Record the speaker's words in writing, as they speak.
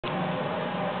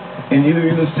In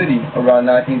Iloilo City, around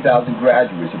 19,000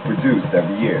 graduates are produced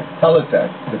every year.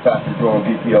 Teletech, the fastest growing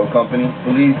BPO company,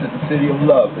 believes that the city of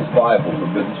love is viable for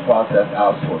business process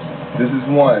outsourcing. This is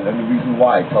one of the reasons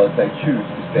why Teletech chooses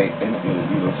to stay in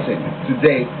Iloilo City. To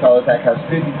date, Teletech has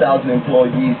 50,000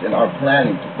 employees and are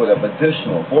planning to put up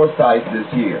additional 4 sites this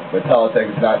year. But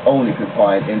Teletech is not only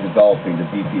confined in developing the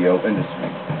BPO industry.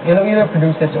 Iloilo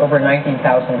produces over 19,000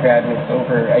 graduates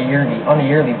on a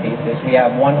yearly basis. We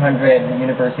have 100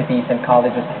 universities and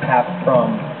colleges to tap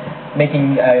from,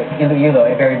 making Iloilo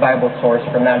a very viable source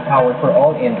for manpower for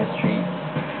all industries.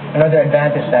 Another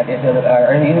advantage that is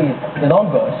our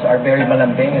Ilonggos are very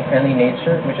malambing and friendly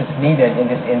nature, which is needed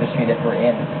in this industry that we're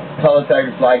in.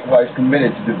 Teletech is likewise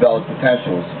committed to develop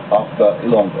potentials of the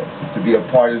Ilonggos. To be a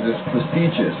part of this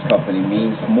prestigious company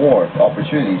means more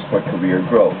opportunities for career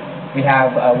growth. We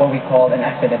have what we call an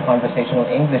accent and conversational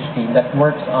English team that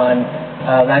works on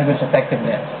language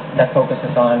effectiveness, that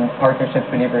focuses on partnerships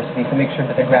with universities to make sure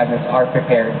that the graduates are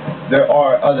prepared. There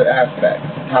are other aspects: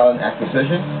 talent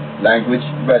acquisition, language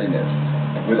readiness.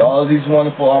 With all of these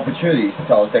wonderful opportunities,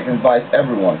 Teletech invites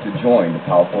everyone to join the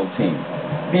powerful team.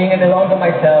 Being an Ilonggo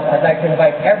myself, I'd like to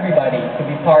invite everybody to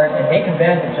be part and take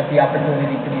advantage of the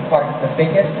opportunity to be part of the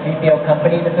biggest BPO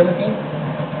company in the Philippines.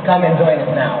 Come and join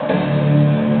us now.